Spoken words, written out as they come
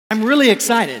I'm really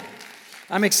excited.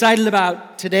 I'm excited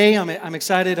about today. I'm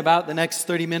excited about the next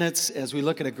 30 minutes as we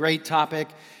look at a great topic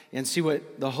and see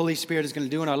what the Holy Spirit is going to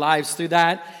do in our lives through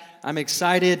that. I'm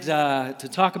excited to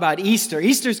talk about Easter.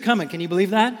 Easter's coming. Can you believe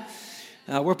that?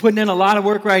 We're putting in a lot of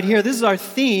work right here. This is our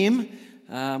theme.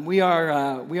 We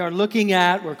are looking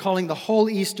at, we're calling the whole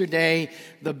Easter day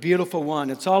the beautiful one.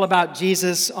 It's all about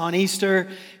Jesus on Easter,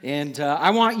 and I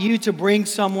want you to bring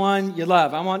someone you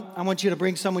love. I want you to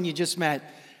bring someone you just met.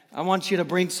 I want you to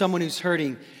bring someone who's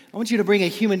hurting. I want you to bring a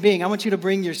human being. I want you to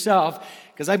bring yourself,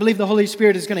 because I believe the Holy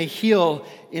Spirit is going to heal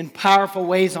in powerful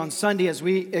ways on Sunday as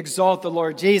we exalt the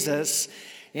Lord Jesus.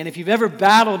 And if you've ever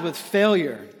battled with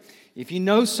failure, if you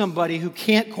know somebody who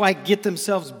can't quite get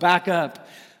themselves back up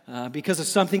because of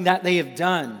something that they have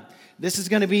done, this is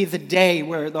going to be the day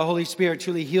where the Holy Spirit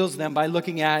truly heals them by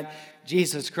looking at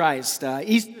Jesus Christ.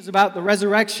 Easter is about the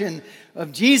resurrection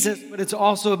of Jesus, but it's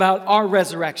also about our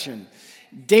resurrection.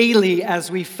 Daily as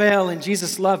we fail, and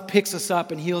Jesus' love picks us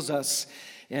up and heals us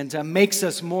and makes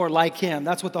us more like Him.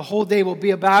 That's what the whole day will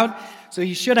be about. So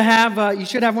you should have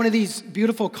one of these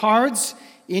beautiful cards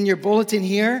in your bulletin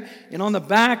here. And on the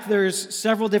back, there's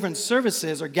several different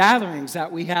services or gatherings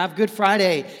that we have. Good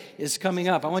Friday is coming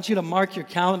up. I want you to mark your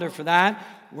calendar for that.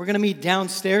 We're going to meet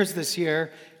downstairs this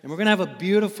year, and we're going to have a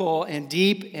beautiful and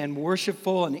deep and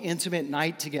worshipful and intimate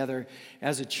night together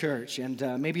as a church.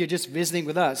 And maybe you're just visiting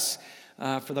with us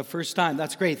for the first time.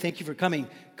 That's great. Thank you for coming.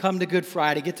 Come to Good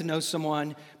Friday. Get to know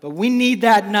someone. But we need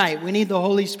that night. We need the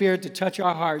Holy Spirit to touch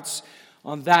our hearts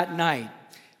on that night.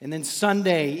 And then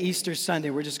Sunday, Easter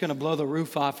Sunday, we're just going to blow the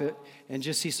roof off it and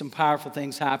just see some powerful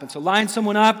things happen. So line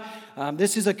someone up.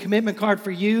 This is a commitment card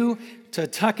for you to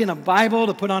tuck in a Bible,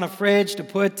 to put on a fridge, to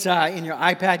put in your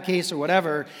iPad case or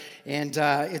whatever. And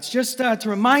it's just to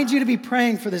remind you to be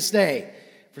praying for this day,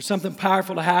 for something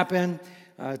powerful to happen.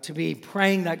 To be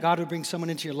praying that God would bring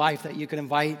someone into your life that you can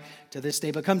invite to this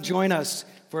day. But come join us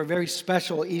for a very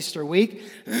special Easter week.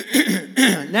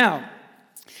 Now,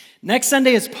 next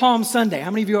Sunday is Palm Sunday. How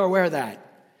many of you are aware of that?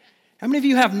 How many of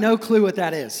you have no clue what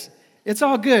that is? It's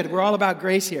all good. We're all about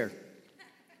grace here.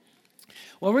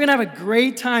 Well, we're going to have a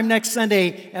great time next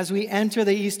Sunday as we enter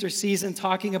the Easter season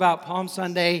talking about Palm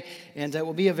Sunday, and it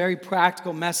will be a very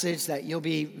practical message that you'll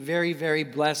be very, very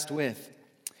blessed with.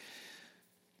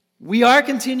 We are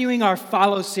continuing our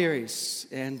Follow series,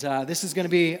 and this is going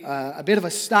to be a bit of a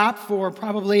stop for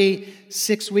probably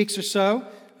 6 weeks or so.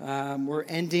 We're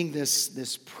ending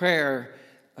this prayer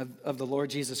of the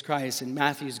Lord Jesus Christ in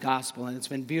Matthew's gospel, and it's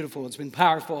been beautiful. It's been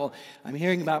powerful. I'm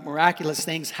hearing about miraculous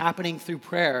things happening through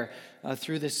prayer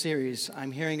through this series.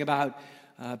 I'm hearing about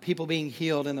people being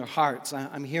healed in their hearts.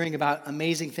 I'm hearing about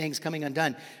amazing things coming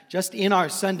undone. Just in our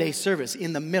Sunday service,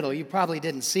 in the middle, you probably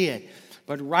didn't see it,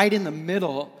 but right in the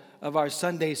middle of our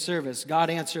Sunday service,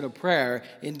 God answered a prayer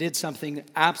and did something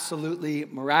absolutely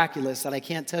miraculous that I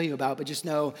can't tell you about, but just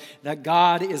know that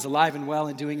God is alive and well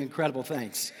and doing incredible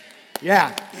things.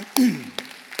 Yeah.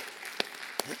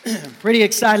 Pretty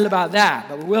excited about that,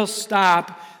 but we'll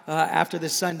stop after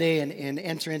this Sunday and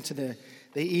enter into the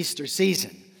Easter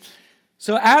season.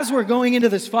 So as we're going into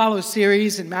this Follow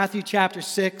series in Matthew chapter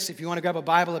 6, if you want to grab a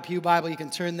Bible, a pew Bible, you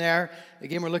can turn there.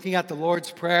 Again, we're looking at the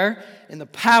Lord's Prayer and the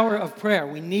power of prayer.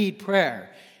 We need prayer.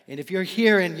 And if you're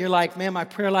here and you're like, man, my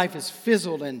prayer life is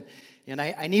fizzled and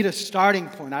I need a starting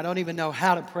point. I don't even know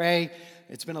how to pray.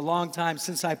 It's been a long time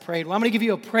since I prayed. Well, I'm going to give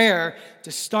you a prayer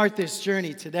to start this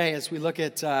journey today as we look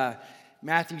at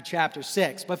Matthew chapter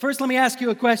 6. But first, let me ask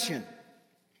you a question.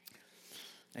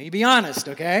 Now, you be honest,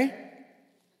 okay?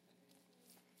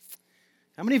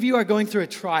 How many of you are going through a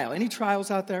trial? Any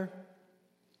trials out there?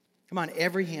 Come on,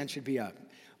 every hand should be up.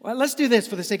 Well, let's do this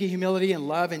for the sake of humility and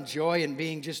love and joy and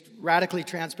being just radically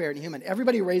transparent and human.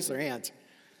 Everybody raise their hands.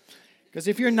 Because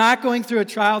if you're not going through a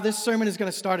trial, this sermon is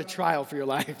going to start a trial for your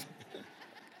life.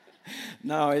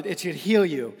 No, it should heal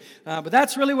you. But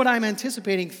that's really what I'm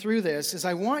anticipating through this, is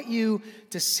I want you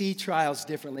to see trials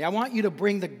differently. I want you to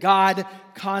bring the God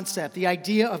concept, the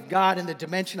idea of God and the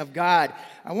dimension of God.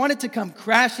 I want it to come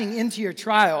crashing into your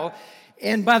trial.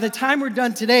 And by the time we're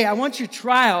done today, I want your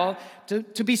trial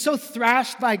to be so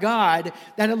thrashed by God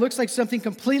that it looks like something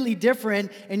completely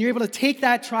different, and you're able to take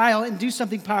that trial and do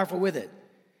something powerful with it.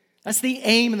 That's the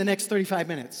aim in the next 35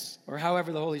 minutes, or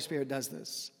however the Holy Spirit does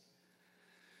this.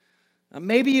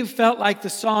 Maybe you felt like the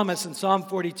psalmist in Psalm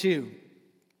 42.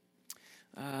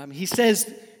 He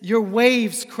says, your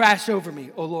waves crash over me,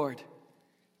 O Lord.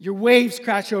 Your waves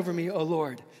crash over me, O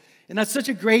Lord. And that's such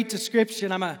a great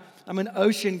description. I'm an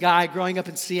ocean guy growing up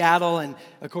in Seattle and,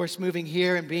 of course, moving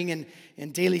here and being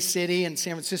in Daly City and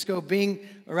San Francisco, being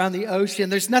around the ocean.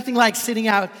 There's nothing like sitting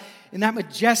out in that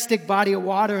majestic body of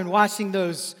water and watching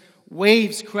those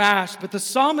waves crash. But the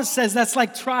psalmist says that's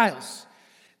like trials.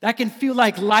 That can feel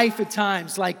like life at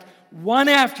times, like one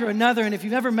after another. And if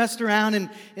you've ever messed around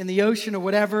in the ocean or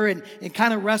whatever and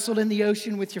kind of wrestled in the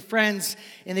ocean with your friends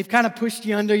and they've kind of pushed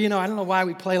you under, I don't know why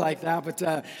we play like that,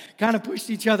 but kind of pushed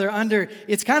each other under.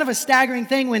 It's kind of a staggering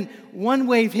thing when one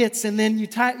wave hits and then you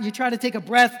try to take a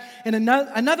breath and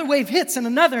another wave hits and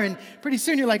another, and pretty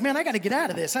soon you're like, man, I got to get out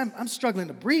of this. I'm struggling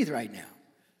to breathe right now.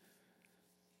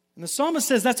 And the psalmist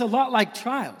says that's a lot like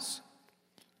trials.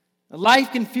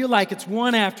 Life can feel like it's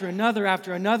one after another,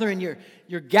 and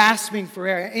you're gasping for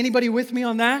air. Anybody with me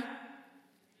on that?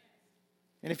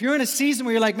 And if you're in a season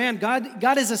where you're like, man,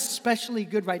 God is especially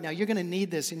good right now, you're going to need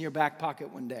this in your back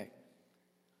pocket one day.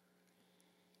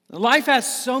 Life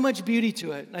has so much beauty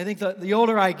to it. I think the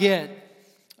older I get,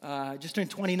 just turned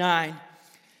 29,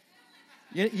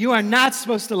 you are not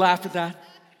supposed to laugh at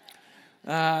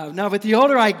that. No, but the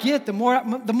older I get, the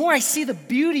more I see the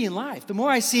beauty in life, the more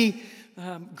I see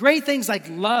great things like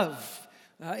love,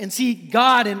 and see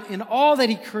God in all that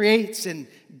He creates, and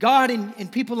God in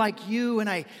people like you, and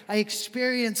I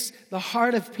experience the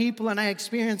heart of people, and I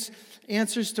experience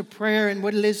answers to prayer and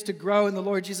what it is to grow in the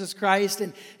Lord Jesus Christ,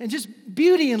 and just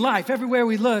beauty in life everywhere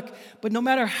we look. But no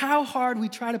matter how hard we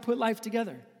try to put life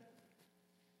together,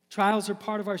 trials are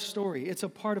part of our story. It's a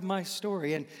part of my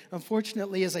story. And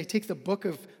unfortunately, as I take the book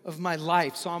of my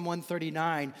life, Psalm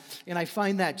 139, and I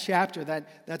find that chapter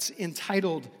that's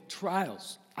entitled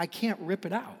Trials, I can't rip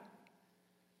it out.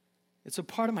 It's a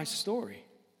part of my story.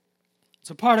 It's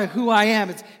a part of who I am.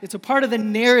 It's a part of the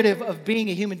narrative of being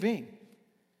a human being.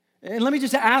 And let me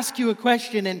just ask you a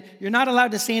question, and you're not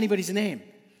allowed to say anybody's name.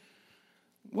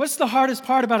 What's the hardest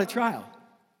part about a trial?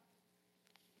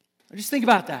 Just think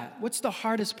about that. What's the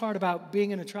hardest part about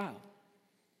being in a trial?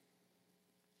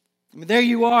 I mean, there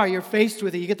you are, you're faced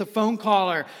with it. You get the phone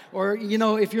call, or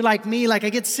if you're like me, like I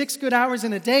get 6 good hours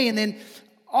in a day, and then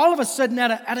all of a sudden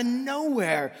out of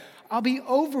nowhere, I'll be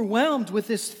overwhelmed with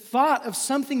this thought of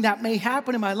something that may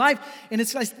happen in my life. And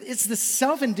it's the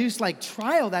self-induced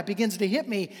trial that begins to hit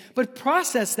me. But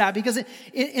process that, because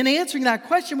in answering that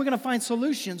question, we're going to find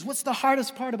solutions. What's the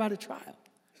hardest part about a trial?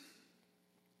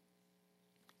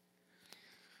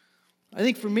 I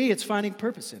think for me, it's finding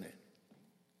purpose in it.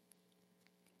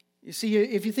 You see,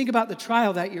 if you think about the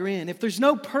trial that you're in, if there's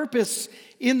no purpose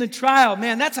in the trial,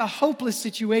 man, that's a hopeless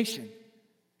situation.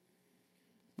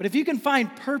 But if you can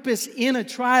find purpose in a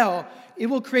trial, it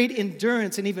will create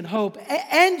endurance and even hope,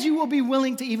 and you will be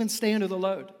willing to even stay under the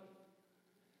load.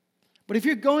 But if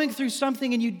you're going through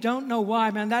something and you don't know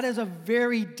why, man, that is a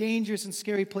very dangerous and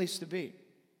scary place to be.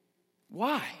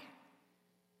 Why?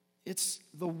 It's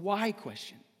the why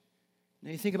question.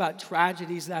 Now you think about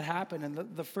tragedies that happen,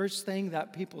 and the first thing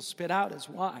that people spit out is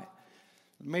why.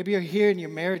 Maybe you're here and your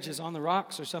marriage is on the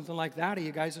rocks or something like that, or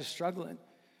you guys are struggling.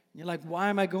 And you're like, why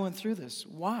am I going through this?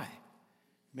 Why?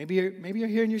 Maybe you're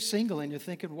here and you're single and you're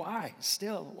thinking, why?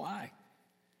 Still, why?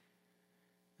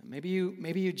 Maybe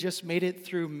you just made it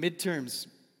through midterms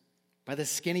by the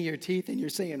skin of your teeth and you're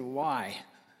saying, why?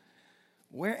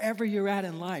 Wherever you're at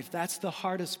in life, that's the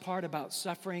hardest part about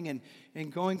suffering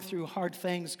and going through hard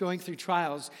things, going through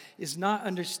trials, is not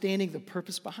understanding the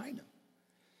purpose behind them.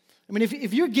 I mean,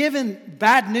 if you're given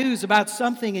bad news about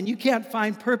something and you can't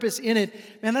find purpose in it,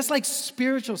 man, that's like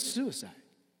spiritual suicide.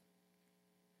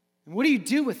 And what do you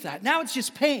do with that? Now it's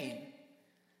just pain.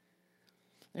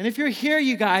 And if you're here,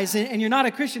 you guys, and you're not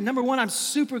a Christian, number one, I'm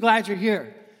super glad you're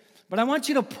here. But I want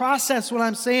you to process what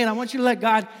I'm saying. I want you to let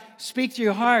God speak to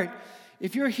your heart.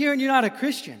 If you're here and you're not a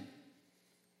Christian,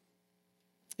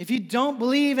 if you don't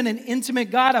believe in an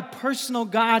intimate God, a personal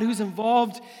God who's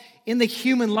involved in the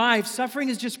human life, suffering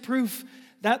is just proof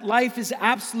that life is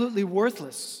absolutely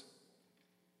worthless.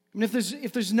 I mean,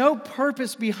 if there's no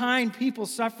purpose behind people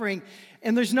suffering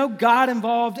and there's no God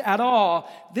involved at all,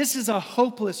 this is a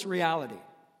hopeless reality.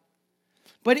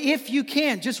 But if you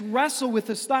can, just wrestle with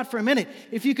this thought for a minute.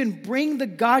 If you can bring the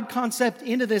God concept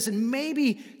into this, and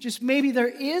maybe, just maybe, there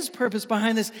is purpose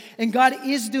behind this, and God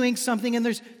is doing something, and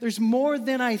there's more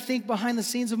than I think behind the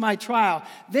scenes of my trial,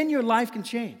 then your life can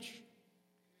change.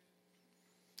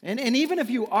 And even if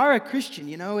you are a Christian,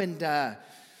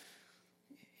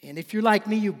 and if you're like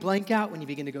me, you blank out when you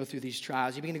begin to go through these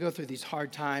trials. You begin to go through these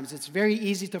hard times. It's very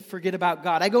easy to forget about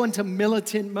God. I go into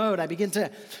militant mode. I begin to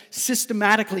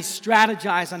systematically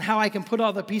strategize on how I can put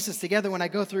all the pieces together when I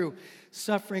go through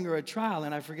suffering or a trial,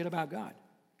 and I forget about God.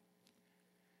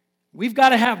 We've got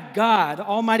to have God,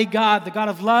 Almighty God, the God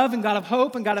of love and God of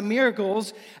hope and God of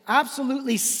miracles,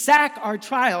 absolutely sack our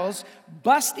trials,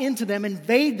 bust into them,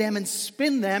 invade them, and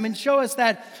spin them, and show us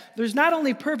that there's not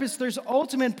only purpose, there's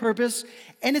ultimate purpose,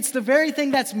 and it's the very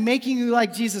thing that's making you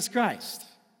like Jesus Christ.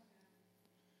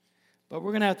 But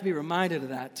we're going to have to be reminded of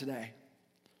that today.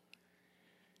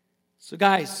 So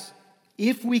guys,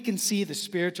 if we can see the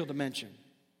spiritual dimension,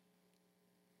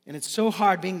 and it's so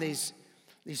hard being these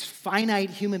finite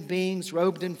human beings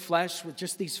robed in flesh with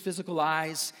just these physical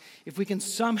eyes, if we can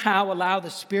somehow allow the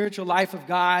spiritual life of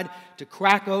God to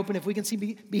crack open, if we can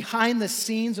see behind the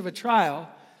scenes of a trial,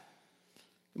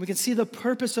 we can see the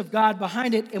purpose of God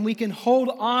behind it, and we can hold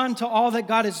on to all that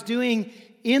God is doing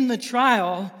in the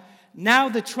trial, now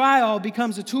the trial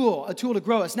becomes a tool to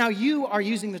grow us. Now you are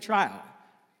using the trial.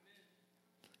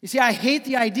 You see, I hate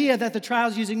the idea that the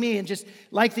trial's using me, and just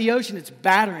like the ocean, it's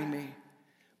battering me.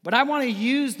 But I want to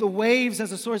use the waves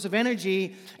as a source of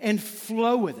energy and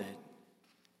flow with it.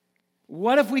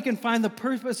 What if we can find the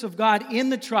purpose of God in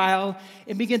the trial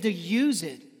and begin to use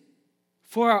it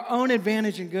for our own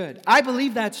advantage and good? I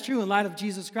believe that's true in light of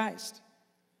Jesus Christ.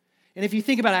 And if you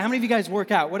think about it, how many of you guys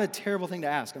work out? What a terrible thing to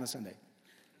ask on a Sunday.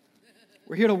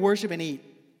 We're here to worship and eat.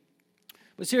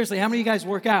 But seriously, how many of you guys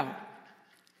work out?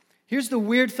 Here's the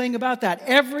weird thing about that.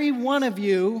 Every one of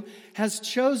you has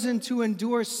chosen to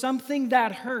endure something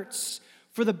that hurts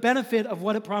for the benefit of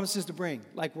what it promises to bring,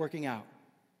 like working out.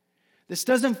 This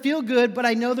doesn't feel good, but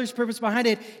I know there's purpose behind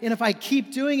it. And if I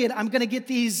keep doing it, I'm going to get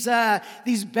these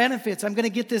benefits. I'm going to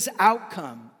get this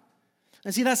outcome.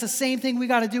 And see, that's the same thing we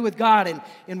got to do with God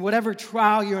in whatever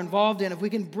trial you're involved in. If we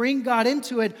can bring God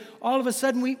into it, all of a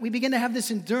sudden we begin to have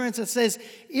this endurance that says,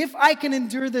 if I can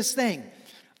endure this thing,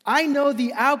 I know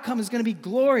the outcome is going to be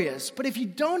glorious. But if you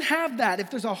don't have that, if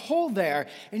there's a hole there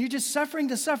and you're just suffering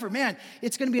to suffer, man,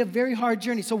 it's going to be a very hard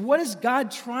journey. So what is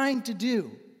God trying to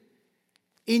do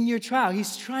in your trial?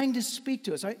 He's trying to speak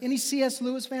to us. Any C.S.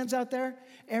 Lewis fans out there?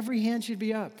 Every hand should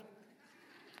be up.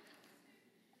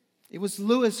 It was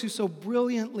Lewis who so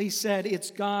brilliantly said,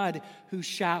 it's God who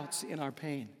shouts in our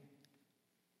pain.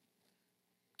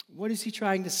 What is he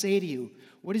trying to say to you?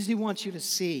 What does he want you to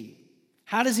see?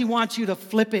 How does he want you to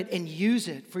flip it and use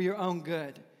it for your own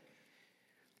good?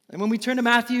 And when we turn to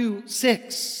Matthew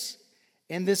 6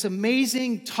 and this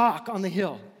amazing talk on the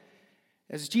hill,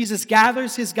 as Jesus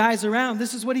gathers his guys around,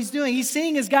 this is what he's doing. He's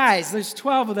seeing his guys. There's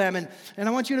 12 of them, and I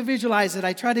want you to visualize it.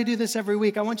 I try to do this every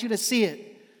week. I want you to see it.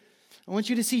 I want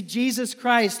you to see Jesus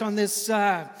Christ on this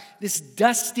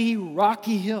dusty,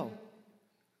 rocky hill.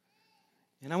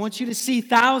 And I want you to see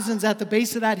thousands at the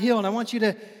base of that hill, and I want you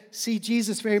to see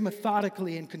Jesus very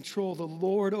methodically in control, the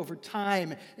Lord over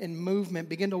time and movement,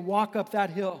 begin to walk up that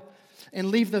hill and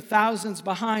leave the thousands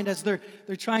behind as they're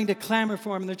trying to clamor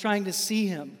for him and they're trying to see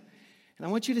him. And I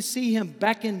want you to see him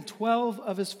beckon 12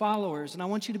 of his followers, and I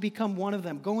want you to become one of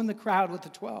them. Go in the crowd with the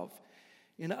 12,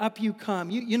 and up you come.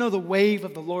 You know the wave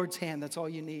of the Lord's hand, that's all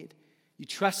you need. You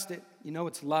trust it, you know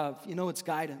it's love, you know it's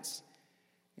guidance.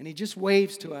 And he just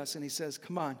waves to us and he says,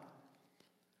 come on.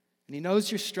 And he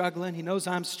knows you're struggling. He knows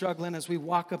I'm struggling as we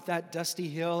walk up that dusty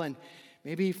hill. And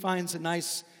maybe he finds a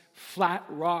nice flat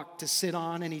rock to sit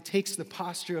on. And he takes the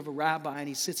posture of a rabbi and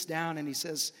he sits down and he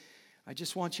says, I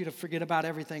just want you to forget about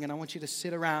everything. And I want you to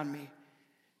sit around me.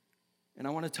 And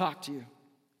I want to talk to you.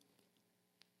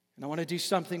 And I want to do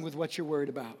something with what you're worried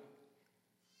about.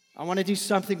 I want to do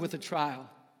something with the trial.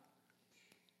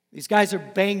 These guys are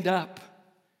banged up.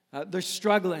 They're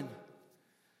struggling.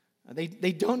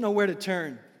 They don't know where to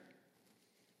turn.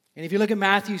 And if you look at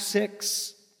Matthew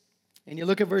 6 and you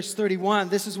look at verse 31,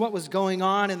 this is what was going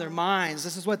on in their minds.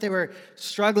 This is what they were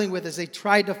struggling with as they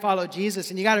tried to follow Jesus.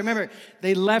 And you got to remember,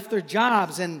 they left their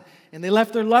jobs and they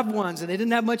left their loved ones and they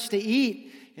didn't have much to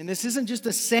eat. And this isn't just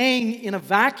a saying in a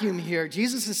vacuum here.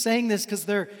 Jesus is saying this because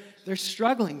they're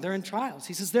struggling. They're in trials.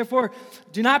 He says, therefore,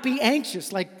 do not be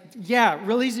anxious. Like, yeah,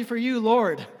 real easy for you,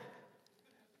 Lord.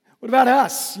 What about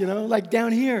us? Like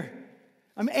down here.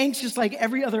 I'm anxious like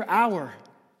every other hour.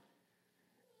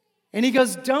 And he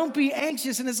goes, don't be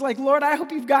anxious. And it's like, Lord, I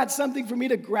hope you've got something for me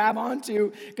to grab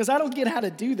onto because I don't get how to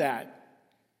do that.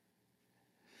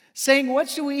 Saying, what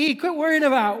should we eat? Quit worrying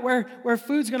about where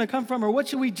food's going to come from or what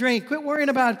should we drink. Quit worrying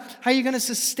about how you're going to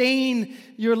sustain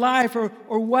your life or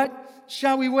what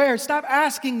shall we wear. Stop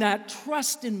asking that.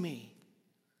 Trust in me.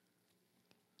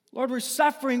 Lord, we're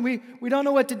suffering. We don't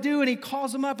know what to do. And he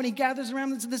calls them up and he gathers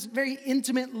around into this very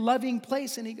intimate, loving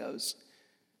place. And he goes,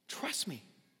 trust me.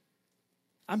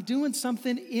 I'm doing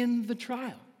something in the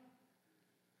trial.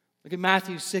 Look at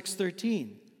Matthew 6:13.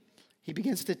 he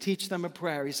begins to teach them a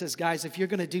prayer. He says, guys, if you're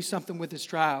going to do something with this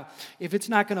trial, if it's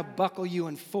not going to buckle you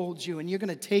and fold you, and you're going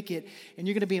to take it and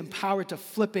you're going to be empowered to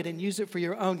flip it and use it for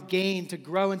your own gain, to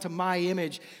grow into my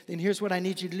image, then here's what I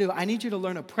need you to do. I need you to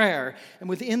learn a prayer. And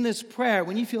within this prayer,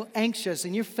 when you feel anxious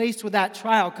and you're faced with that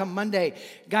trial come Monday,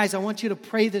 guys, I want you to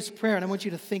pray this prayer and I want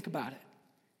you to think about it.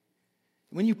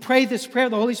 When you pray this prayer,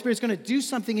 the Holy Spirit's going to do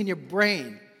something in your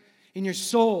brain, in your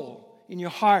soul, in your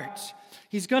heart.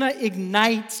 He's going to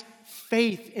ignite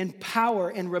faith and power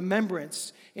and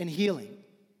remembrance and healing.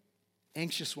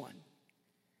 Anxious one.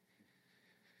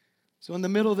 So in the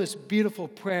middle of this beautiful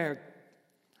prayer,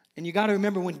 and you got to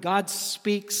remember, when God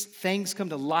speaks, things come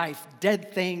to life.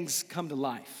 Dead things come to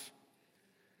life.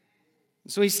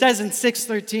 So he says in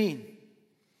 6:13,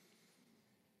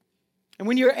 and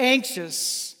when you're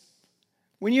anxious,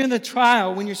 when you're in the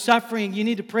trial, when you're suffering, you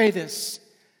need to pray this.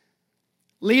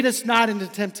 Lead us not into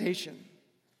temptation,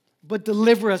 but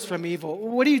deliver us from evil.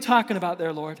 What are you talking about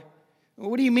there, Lord?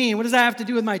 What do you mean? What does that have to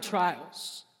do with my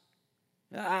trials?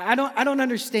 I don't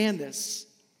understand this.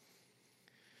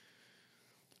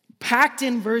 Packed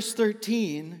in verse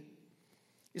 13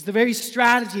 is the very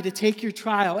strategy to take your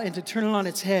trial and to turn it on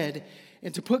its head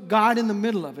and to put God in the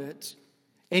middle of it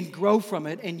and grow from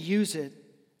it and use it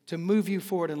to move you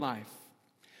forward in life.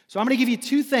 So I'm going to give you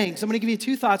two things. I'm going to give you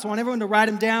two thoughts. I want everyone to write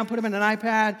them down, put them in an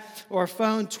iPad or a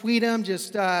phone, tweet them.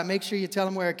 Just make sure you tell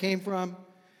them where it came from.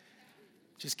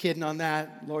 Just kidding on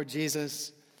that, Lord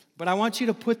Jesus. But I want you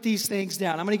to put these things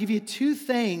down. I'm going to give you two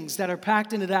things that are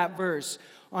packed into that verse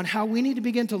on how we need to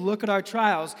begin to look at our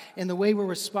trials and the way we're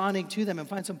responding to them and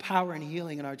find some power and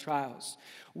healing in our trials.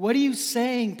 What are you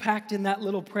saying packed in that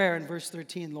little prayer in verse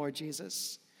 13, Lord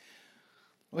Jesus?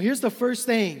 Well, here's the first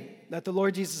thing that the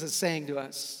Lord Jesus is saying to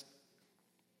us.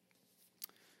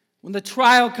 When the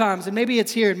trial comes, and maybe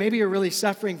it's here, and maybe you're really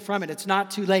suffering from it, it's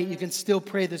not too late. You can still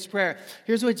pray this prayer.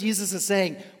 Here's what Jesus is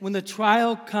saying. When the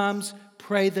trial comes,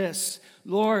 pray this.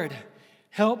 Lord,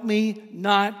 help me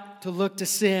not to look to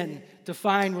sin to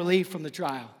find relief from the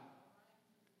trial.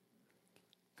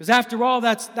 Because after all,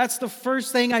 that's the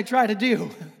first thing I try to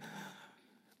do.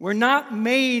 We're not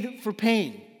made for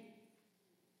pain.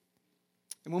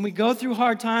 And when we go through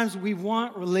hard times, we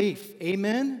want relief.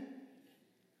 Amen?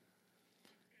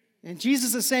 And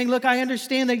Jesus is saying, look, I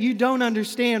understand that you don't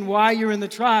understand why you're in the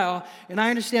trial, and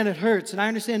I understand it hurts, and I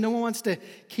understand no one wants to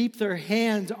keep their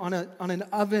hand on an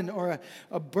oven or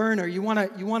a burner. You want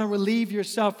to relieve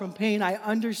yourself from pain. I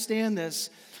understand this.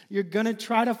 You're going to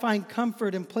try to find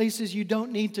comfort in places you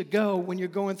don't need to go when you're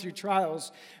going through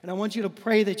trials, and I want you to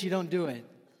pray that you don't do it.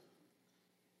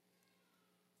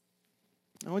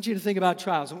 I want you to think about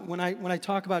trials. When I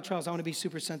talk about trials, I want to be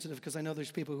super sensitive because I know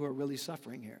there's people who are really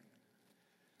suffering here.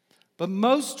 But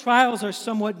most trials are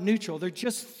somewhat neutral. They're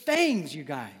just things, you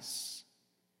guys.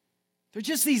 They're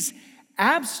just these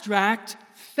abstract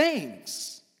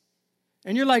things.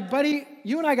 And you're like, buddy,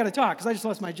 you and I got to talk because I just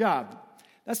lost my job.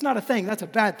 That's not a thing. That's a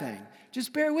bad thing.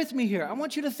 Just bear with me here. I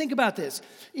want you to think about this.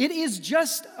 It is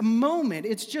just a moment.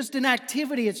 It's just an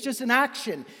activity. It's just an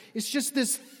action. It's just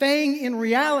this thing in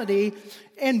reality.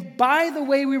 And by the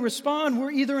way we respond,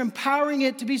 we're either empowering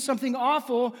it to be something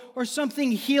awful or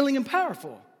something healing and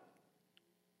powerful.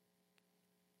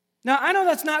 Now, I know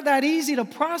that's not that easy to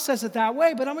process it that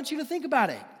way, but I want you to think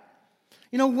about it.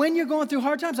 You know, when you're going through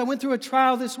hard times, I went through a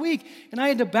trial this week, and I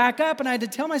had to back up, and I had to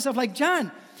tell myself, like,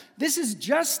 John, this is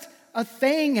just a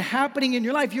thing happening in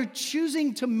your life. You're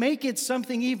choosing to make it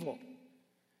something evil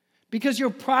because you're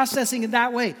processing it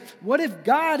that way. What if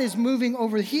God is moving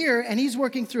over here, and he's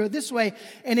working through it this way,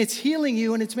 and it's healing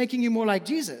you, and it's making you more like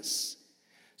Jesus?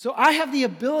 So I have the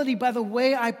ability, by the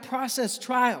way I process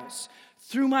trials,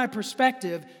 through my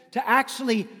perspective, to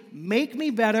actually make me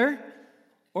better,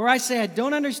 or I say, I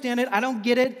don't understand it, I don't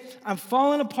get it, I'm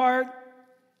falling apart,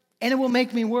 and it will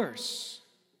make me worse.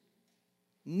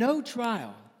 No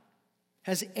trial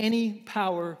has any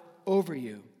power over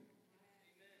you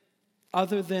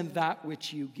other than that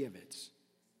which you give it.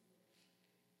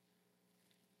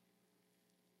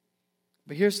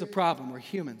 But here's the problem, we're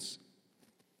humans.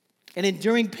 And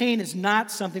enduring pain is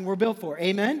not something we're built for.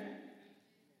 Amen?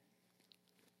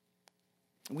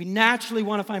 We naturally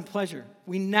want to find pleasure.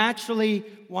 We naturally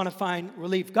want to find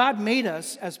relief. God made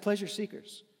us as pleasure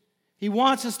seekers. He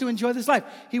wants us to enjoy this life.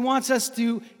 He wants us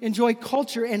to enjoy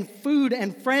culture and food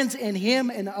and friends and him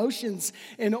and oceans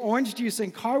and orange juice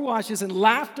and car washes and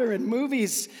laughter and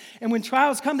movies. And when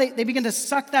trials come, they begin to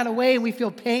suck that away and we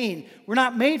feel pain. We're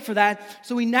not made for that.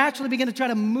 So we naturally begin to try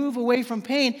to move away from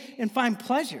pain and find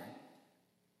pleasure.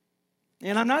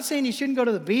 And I'm not saying you shouldn't go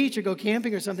to the beach or go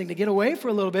camping or something to get away for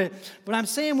a little bit, but I'm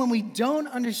saying when we don't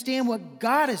understand what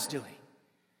God is doing,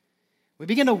 We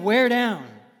begin to wear down,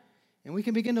 and we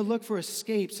can begin to look for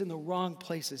escapes in the wrong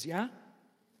places, yeah?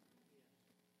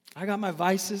 I got my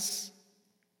vices.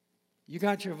 You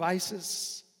got your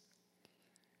vices.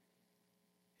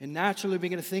 And naturally, we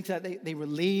begin to think that they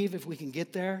relieve if we can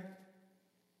get there.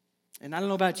 And I don't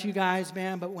know about you guys,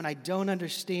 man, but when I don't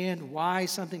understand why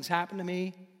something's happened to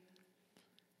me,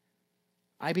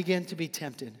 I begin to be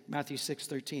tempted. Matthew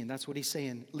 6:13, that's what he's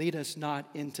saying. Lead us not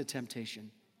into temptation.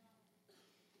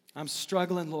 I'm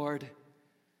struggling, Lord.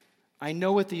 I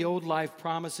know what the old life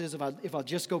promises. If I'll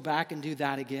just go back and do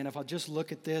that again, if I'll just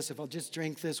look at this, if I'll just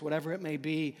drink this, whatever it may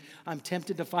be, I'm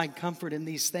tempted to find comfort in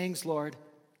these things, Lord.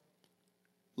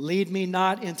 Lead me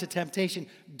not into temptation.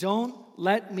 Don't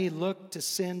let me look to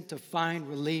sin to find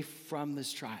relief from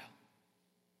this trial.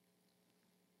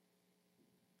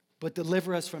 But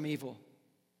deliver us from evil.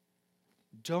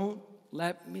 Don't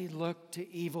let me look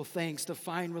to evil things to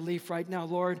find relief right now,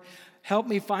 Lord. Help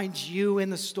me find you in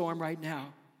the storm right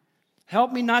now.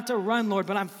 Help me not to run, Lord,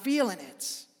 but I'm feeling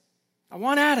it. I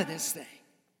want out of this thing.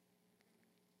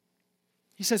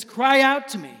 He says, cry out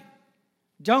to me.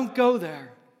 Don't go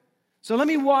there. So let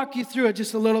me walk you through it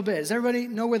just a little bit. Does everybody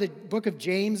know where the book of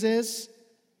James is?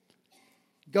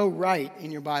 Go right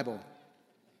in your Bible.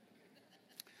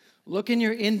 Look in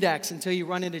your index until you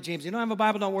run into James. You don't have a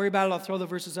Bible, don't worry about it. I'll throw the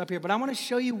verses up here. But I want to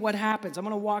show you what happens. I'm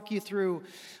going to walk you through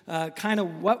kind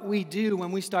of what we do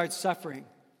when we start suffering.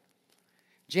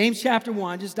 James chapter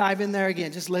 1, just dive in there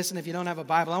again. Just listen if you don't have a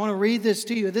Bible. I want to read this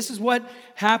to you. This is what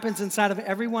happens inside of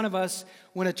every one of us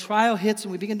when a trial hits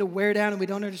and we begin to wear down and we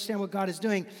don't understand what God is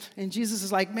doing. And Jesus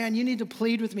is like, man, you need to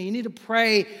plead with me. You need to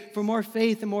pray for more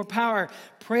faith and more power.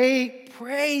 Pray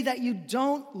that you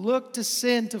don't look to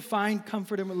sin to find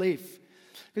comfort and relief.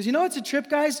 Because you know what's a trip,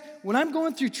 guys? When I'm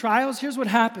going through trials, here's what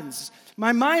happens.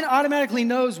 My mind automatically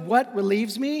knows what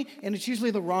relieves me, and it's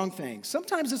usually the wrong things.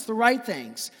 Sometimes it's the right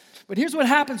things. But here's what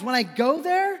happens. When I go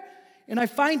there and I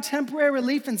find temporary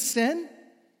relief in sin,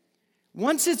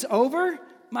 once it's over,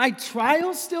 my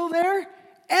trial's still there,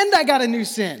 and I got a new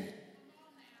sin.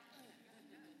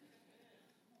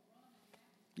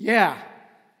 Yeah.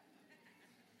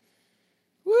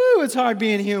 Woo, it's hard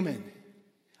being human.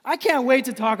 I can't wait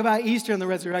to talk about Easter and the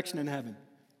resurrection in heaven.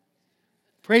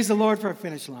 Praise the Lord for a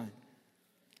finish line.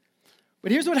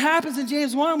 But here's what happens in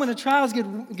James 1 when the trials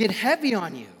get heavy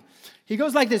on you. He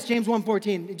goes like this, James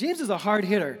 1:14. James is a hard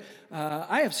hitter.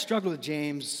 I have struggled with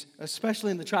James,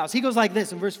 especially in the trials. He goes like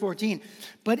this in verse 14.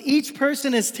 But each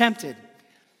person is tempted.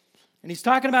 And he's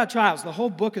talking about trials. The whole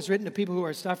book is written to people who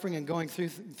are suffering and going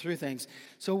through things.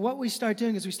 So what we start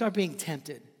doing is we start being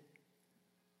tempted.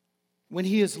 When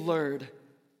he is lured.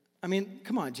 I mean,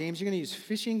 come on, James, you're going to use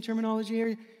fishing terminology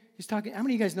here? He's talking, how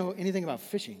many of you guys know anything about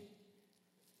fishing?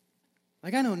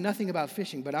 Like, I know nothing about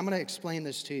fishing, but I'm going to explain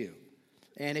this to you.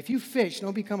 And if you fish,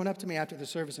 don't be coming up to me after the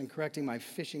service and correcting my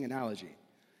fishing analogy.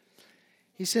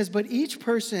 He says, but each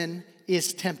person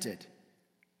is tempted.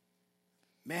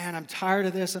 Man, I'm tired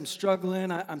of this. I'm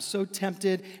struggling. I'm so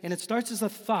tempted. And it starts as a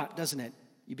thought, doesn't it?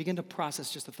 You begin to process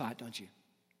just a thought, don't you?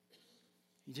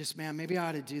 You just, man, maybe I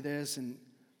ought to do this. And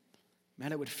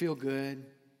man, it would feel good.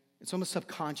 It's almost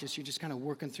subconscious. You're just kind of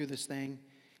working through this thing.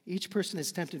 Each person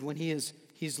is tempted when he's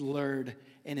lured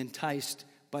and enticed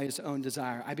by his own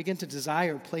desire. I begin to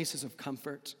desire places of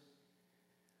comfort.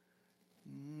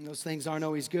 Those things aren't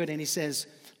always good. And he says,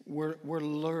 we're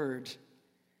lured.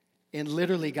 And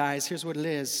literally, guys, here's what it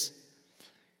is.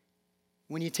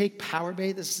 When you take power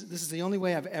bait, this is the only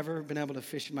way I've ever been able to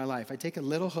fish in my life. I take a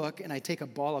little hook and I take a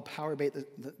ball of power bait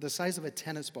the size of a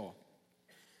tennis ball.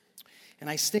 And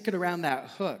I stick it around that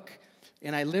hook.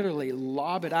 And I literally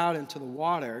lob it out into the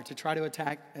water to try to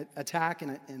attack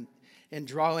and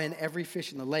draw in every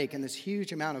fish in the lake. And this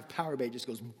huge amount of power bait just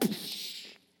goes,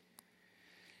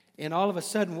 and all of a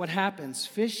sudden, what happens?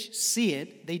 Fish see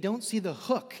it. They don't see the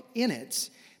hook in it.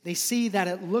 They see that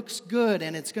it looks good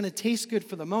and it's going to taste good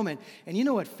for the moment. And you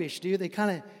know what fish do? They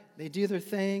do their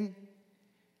thing,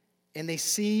 and they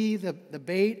see the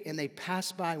bait, and they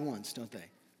pass by once, don't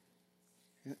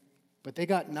they? But they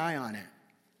got an eye on it.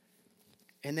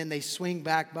 And then they swing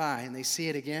back by, and they see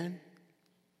it again.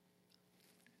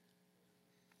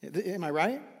 Am I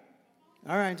right?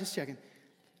 All right, just checking.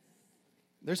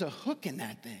 There's a hook in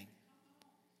that thing.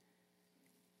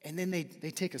 And then they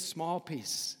take a small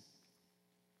piece,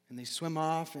 and they swim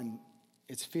off, and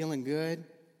it's feeling good.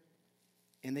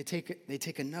 And they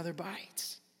take another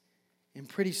bite. And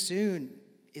pretty soon,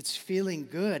 it's feeling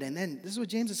good. And then, this is what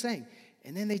James is saying,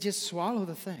 and then they just swallow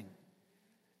the thing.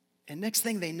 And next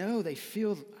thing they know, they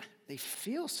feel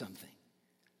something.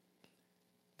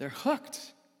 They're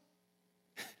hooked.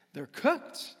 They're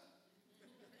cooked.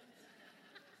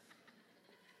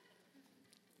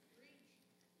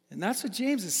 And that's what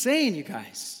James is saying, you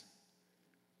guys.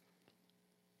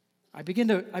 I begin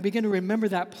to remember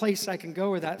that place I can go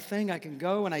or that thing I can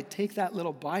go, and I take that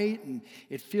little bite, and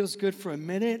it feels good for a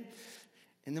minute.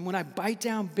 And then when I bite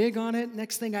down big on it,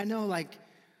 next thing I know, like,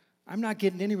 I'm not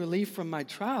getting any relief from my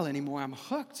trial anymore. I'm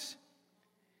hooked.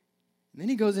 And then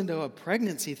he goes into a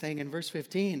pregnancy thing in verse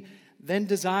 15. Then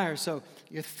desire. So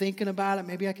you're thinking about it.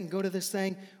 Maybe I can go to this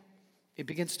thing. It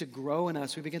begins to grow in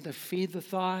us. We begin to feed the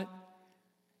thought.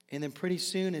 And then pretty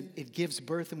soon it gives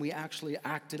birth and we actually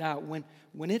act it out.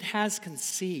 When it has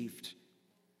conceived,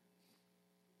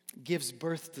 it gives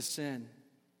birth to sin.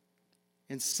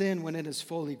 And sin, when it is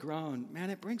fully grown, man,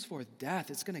 it brings forth death.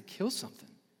 It's going to kill something.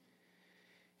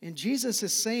 And Jesus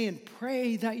is saying,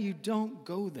 pray that you don't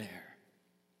go there.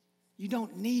 You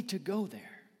don't need to go there.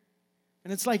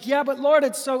 And it's like, yeah, but Lord,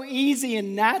 it's so easy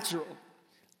and natural.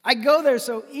 I go there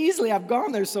so easily. I've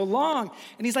gone there so long.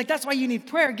 And he's like, that's why you need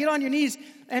prayer. Get on your knees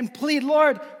and plead,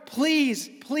 Lord, please,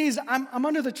 I'm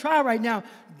under the trial right now.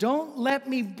 Don't let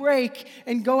me break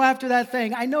and go after that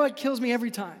thing. I know it kills me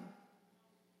every time.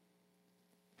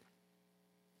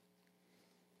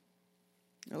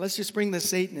 Now, let's just bring the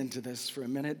Satan into this for a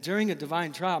minute. During a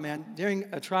divine trial, man, during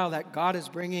a trial that God is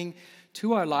bringing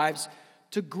to our lives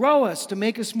to grow us, to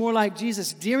make us more like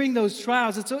Jesus, during those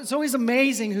trials, it's always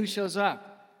amazing who shows up.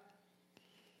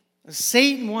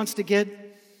 Satan wants to get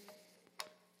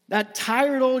that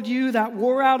tired old you, that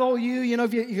wore out old you. You know,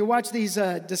 if you watch these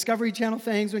Discovery Channel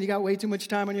things when you got way too much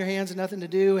time on your hands and nothing to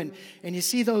do, and you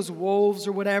see those wolves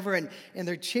or whatever, and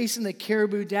they're chasing the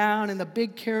caribou down, and the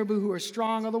big caribou who are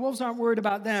strong, oh, the wolves aren't worried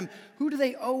about them. Who do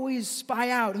they always spy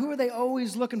out? Who are they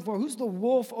always looking for? Who's the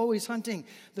wolf always hunting?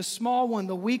 The small one,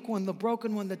 the weak one, the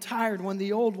broken one, the tired one,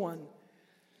 the old one.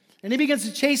 And he begins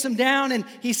to chase them down, and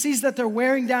he sees that they're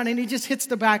wearing down, and he just hits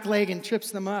the back leg and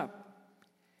trips them up.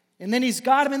 And then he's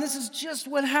got them, and this is just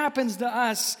what happens to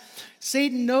us.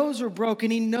 Satan knows we're broken,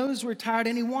 he knows we're tired,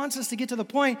 and he wants us to get to the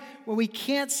point where we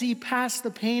can't see past the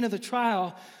pain of the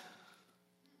trial.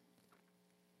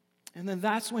 And then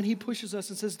that's when he pushes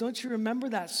us and says, don't you remember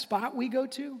that spot we go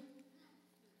to?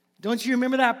 Don't you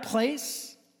remember that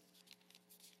place?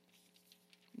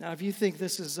 Now, if you think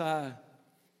this is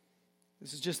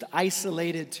just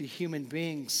isolated to human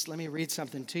beings, let me read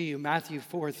something to you. Matthew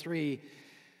 4:3.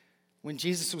 When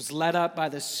Jesus was led up by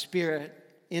the Spirit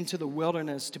into the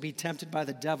wilderness to be tempted by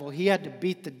the devil, he had to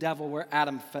beat the devil where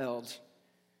Adam failed.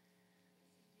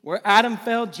 Where Adam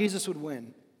failed, Jesus would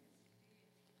win.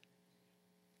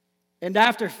 And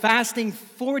after fasting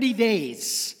 40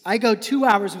 days, I go 2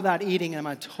 hours without eating and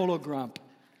I'm a total grump.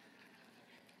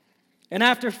 And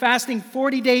after fasting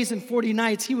 40 days and 40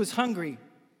 nights, he was hungry,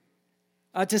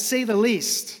 to say the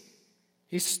least.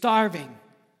 He's starving.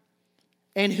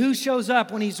 And who shows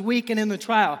up when he's weak and in the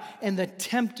trial? And the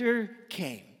tempter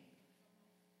came.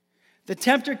 The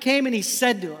tempter came and he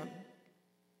said to him,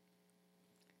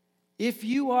 if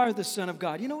you are the Son of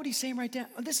God, you know what he's saying right now?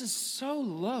 Oh, this is so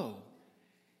low.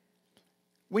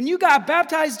 When you got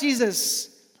baptized, Jesus,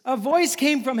 a voice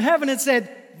came from heaven and said,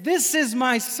 this is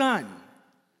my Son.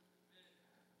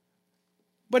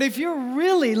 But if you're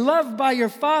really loved by your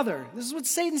Father, this is what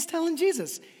Satan's telling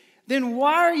Jesus, then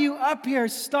why are you up here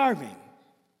starving?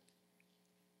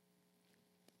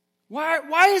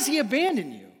 Why has he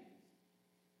abandoned you?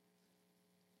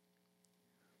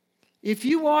 If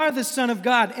you are the Son of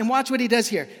God, and watch what he does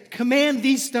here. Command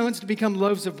these stones to become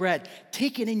loaves of bread.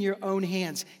 Take it in your own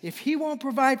hands. If he won't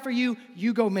provide for you,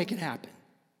 you go make it happen.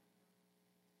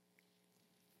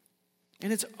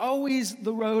 And it's always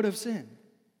the road of sin.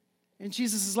 And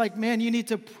Jesus is like, man, you need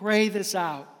to pray this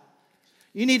out.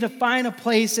 You need to find a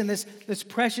place in this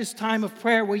precious time of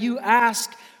prayer where you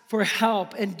ask for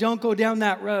help and don't go down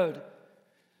that road.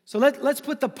 So let's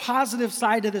put the positive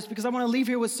side to this, because I want to leave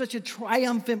here with such a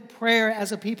triumphant prayer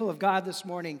as a people of God this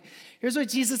morning. Here's what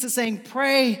Jesus is saying.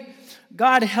 Pray,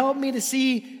 God, help me to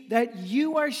see that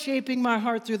you are shaping my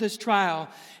heart through this trial.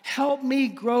 Help me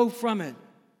grow from it.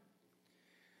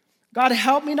 God,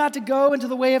 help me not to go into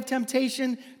the way of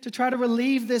temptation to try to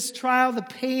relieve this trial, the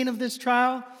pain of this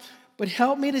trial, but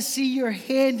help me to see your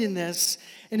hand in this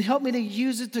and help me to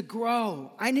use it to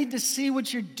grow. I need to see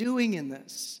what you're doing in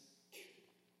this.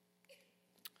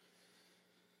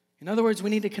 In other words, we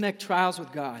need to connect trials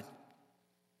with God.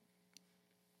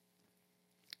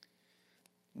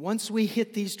 Once we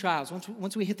hit these trials,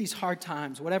 once we hit these hard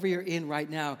times, whatever you're in right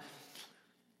now,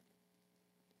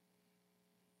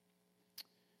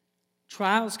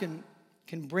 trials can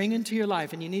bring into your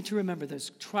life, and you need to remember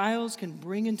this, trials can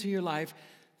bring into your life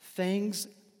things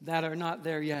that are not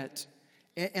there yet.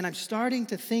 And I'm starting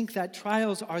to think that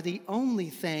trials are the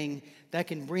only thing that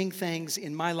can bring things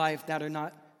in my life that are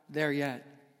not there yet.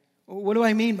 What do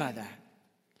I mean by that?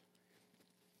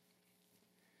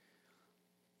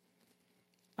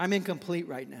 I'm incomplete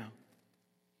right now.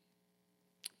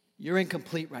 You're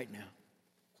incomplete right now.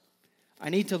 I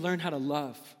need to learn how to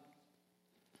love.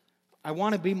 I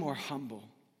want to be more humble.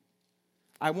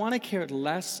 I want to care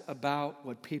less about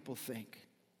what people think.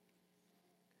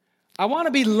 I want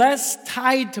to be less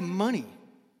tied to money.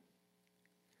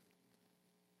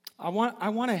 I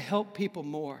want to help people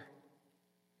more.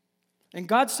 And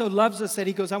God so loves us that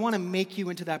he goes, I want to make you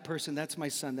into that person. That's my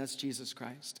son. That's Jesus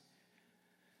Christ.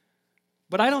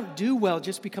 But I don't do well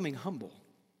just becoming humble.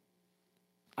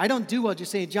 I don't do well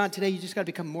just saying, John, today you just got to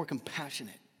become more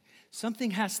compassionate.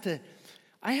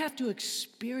 I have to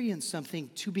experience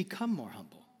something to become more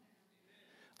humble.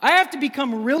 I have to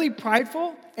become really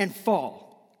prideful and fall.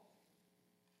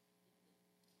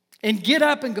 And get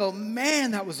up and go,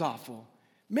 man, that was awful.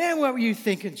 Man, what were you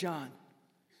thinking, John?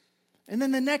 And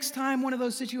then the next time one of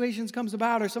those situations comes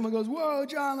about or someone goes, whoa,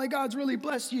 John, like God's really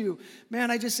blessed you.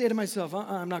 Man, I just say to myself,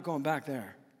 I'm not going back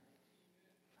there.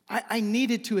 I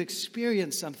needed to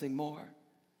experience something more.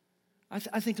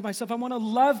 I think to myself, I want to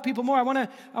love people more. I want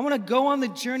to go on the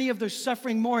journey of their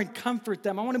suffering more and comfort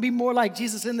them. I want to be more like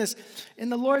Jesus in this. And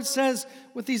the Lord says,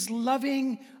 with these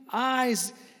loving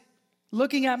eyes,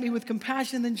 looking at me with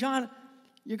compassion, then John,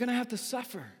 you're going to have to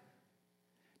suffer.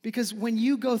 Because when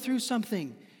you go through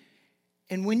something,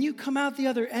 and when you come out the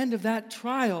other end of that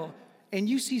trial, and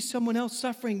you see someone else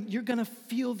suffering, you're going to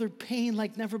feel their pain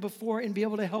like never before and be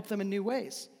able to help them in new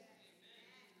ways.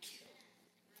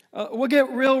 We'll get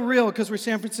real because we're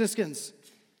San Franciscans.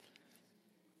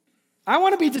 I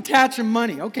want to be detached from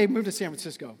money. Okay, move to San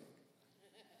Francisco.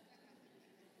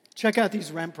 Check out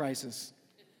these rent prices.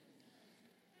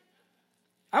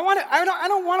 I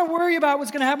don't want to worry about what's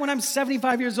going to happen when I'm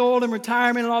 75 years old and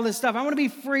retirement and all this stuff. I want to be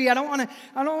free. I don't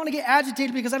want to get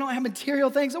agitated because I don't have material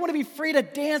things. I want to be free to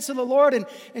dance to the Lord and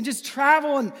just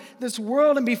travel in this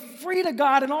world and be free to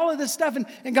God and all of this stuff.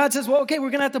 And God says, well, okay, we're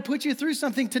going to have to put you through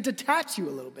something to detach you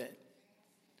a little bit.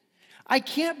 I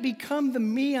can't become the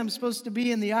me I'm supposed to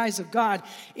be in the eyes of God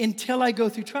until I go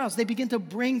through trials. They begin to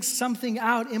bring something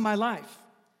out in my life.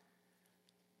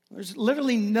 There's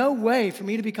literally no way for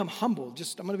me to become humble.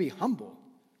 I'm going to be humble.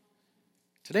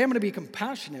 Today I'm going to be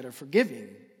compassionate or forgiving.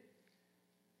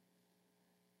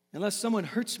 Unless someone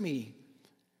hurts me,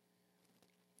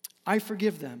 I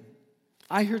forgive them.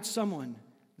 I hurt someone,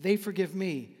 they forgive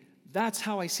me. That's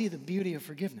how I see the beauty of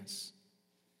forgiveness.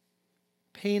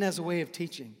 Pain as a way of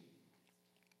teaching.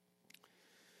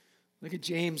 Look at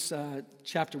James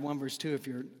chapter 1, verse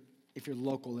 2 if you're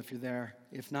local, if you're there.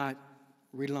 If not,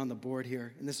 read it on the board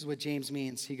here. And this is what James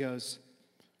means. He goes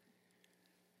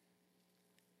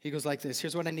like this.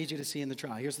 Here's what I need you to see in the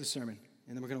trial. Here's the sermon.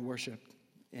 And then we're going to worship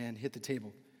and hit the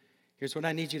table. Here's what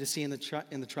I need you to see in the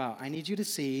trial. I need you to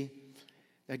see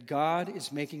that God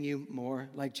is making you more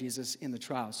like Jesus in the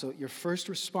trial. So your first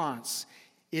response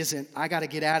isn't, I got to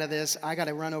get out of this. I got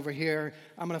to run over here.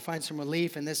 I'm going to find some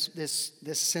relief in this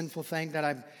sinful thing that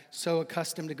I'm so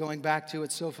accustomed to going back to.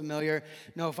 It's so familiar.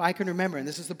 No, if I can remember, and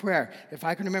this is the prayer, if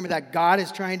I can remember that God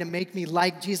is trying to make me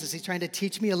like Jesus. He's trying to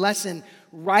teach me a lesson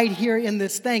right here in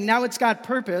this thing. Now it's got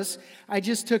purpose. I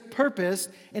just took purpose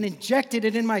and injected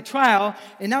it in my trial.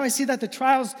 And now I see that the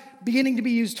trial's beginning to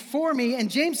be used for me. And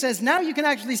James says, now you can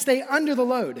actually stay under the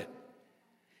load.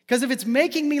 Because if it's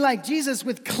making me like Jesus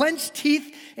with clenched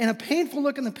teeth and a painful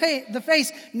look in the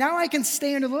face, now I can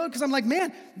stay under the load because I'm like,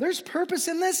 man, there's purpose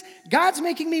in this. God's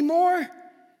making me more.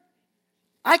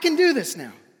 I can do this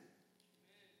now.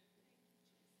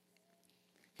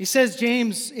 He says,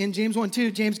 in James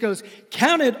 1:2, James goes,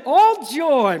 count it all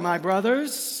joy, my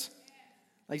brothers.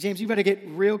 Like, James, you better get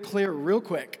real clear real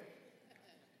quick.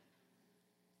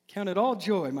 Count it all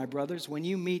joy, my brothers, when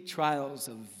you meet trials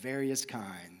of various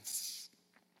kinds.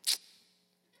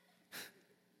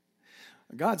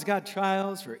 God's got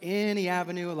trials for any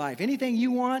avenue of life. Anything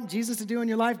you want Jesus to do in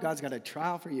your life, God's got a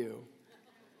trial for you.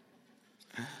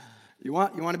 You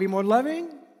want to be more loving?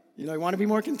 You want to be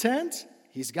more content?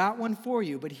 He's got one for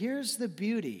you. But here's the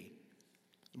beauty.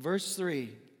 Verse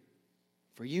 3.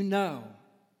 For you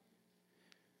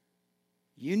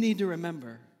need to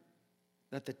remember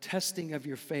that the testing of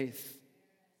your faith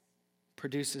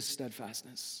produces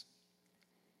steadfastness.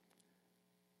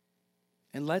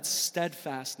 And let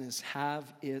steadfastness have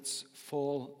its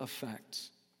full effect.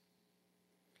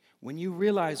 When you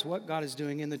realize what God is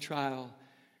doing in the trial,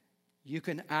 you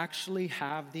can actually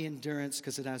have the endurance,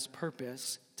 because it has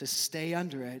purpose, to stay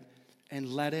under it and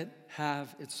let it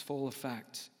have its full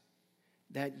effect.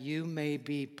 That you may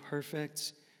be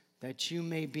perfect, that you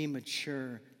may be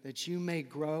mature, that you may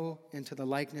grow into the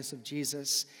likeness of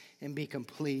Jesus and be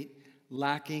complete,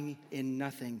 lacking in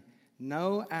nothing,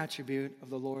 no attribute of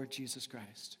the Lord Jesus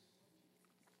Christ.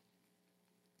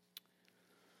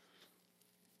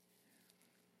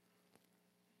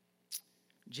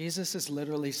 Jesus is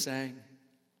literally saying,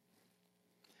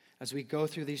 as we go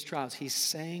through these trials, he's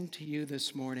saying to you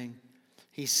this morning,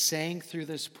 he's saying through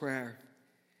this prayer,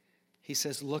 he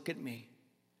says, look at me.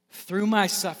 Through my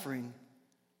suffering,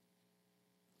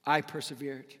 I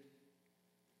persevered.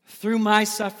 Through my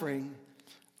suffering,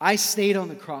 I stayed on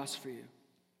the cross for you.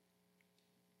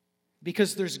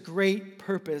 Because there's great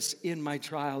purpose in my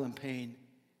trial and pain.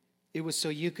 It was so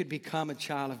you could become a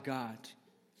child of God.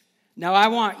 Now I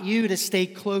want you to stay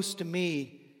close to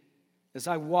me as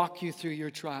I walk you through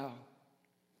your trial.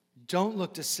 Don't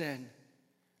look to sin.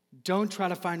 Don't try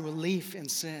to find relief in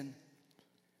sin.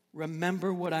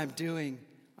 Remember what I'm doing.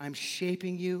 I'm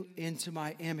shaping you into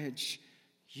my image.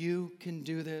 You can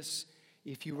do this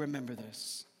if you remember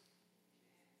this.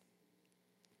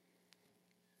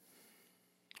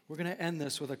 We're going to end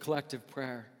this with a collective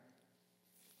prayer.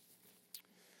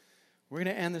 We're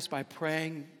going to end this by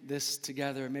praying this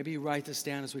together. Maybe you write this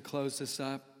down as we close this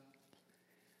up.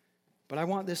 But I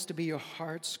want this to be your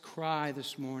heart's cry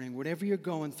this morning. Whatever you're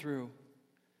going through,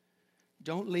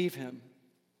 don't leave him.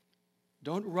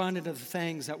 Don't run into the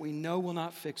things that we know will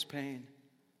not fix pain.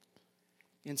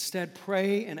 Instead,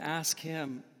 pray and ask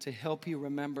him to help you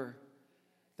remember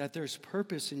that there's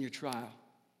purpose in your trial.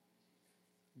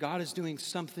 God is doing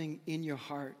something in your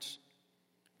heart.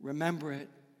 Remember it.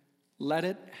 Let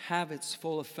it have its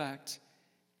full effect.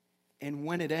 And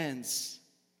when it ends,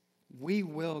 we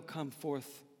will come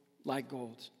forth like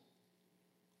gold.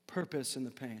 Purpose in the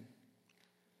pain.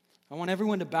 I want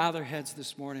everyone to bow their heads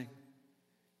this morning.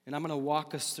 And I'm going to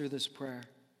walk us through this prayer.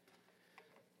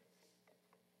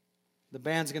 The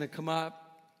band's going to come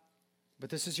up.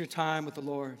 But this is your time with the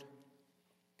Lord.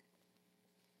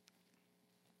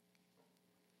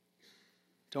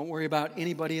 Don't worry about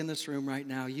anybody in this room right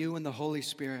now. You and the Holy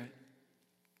Spirit.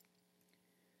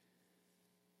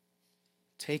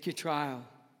 Take your trial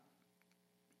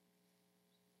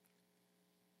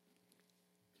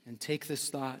and take this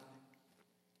thought.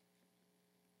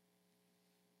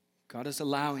 God is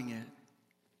allowing it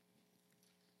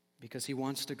because he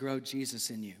wants to grow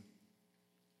Jesus in you.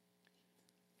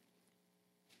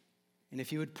 And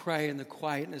if you would pray in the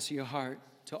quietness of your heart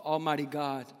to Almighty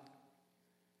God,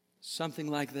 something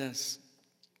like this.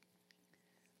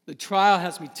 The trial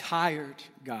has me tired,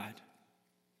 God.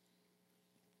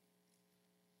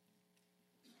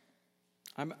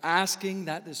 I'm asking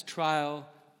that this trial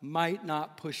might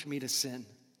not push me to sin,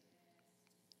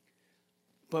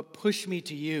 but push me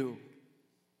to you.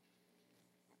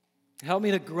 Help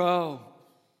me to grow.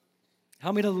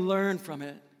 Help me to learn from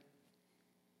it.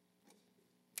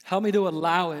 Help me to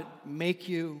allow it, make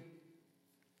you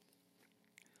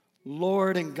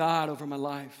Lord and God over my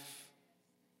life.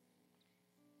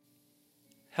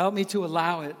 Help me to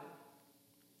allow it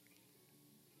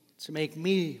to make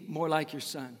me more like your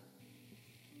Son.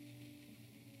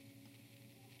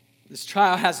 This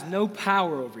trial has no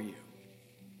power over you.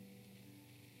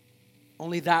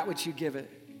 Only that which you give it.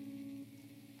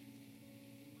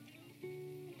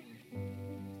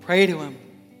 Pray to him.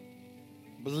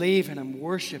 Believe in him.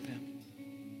 Worship him.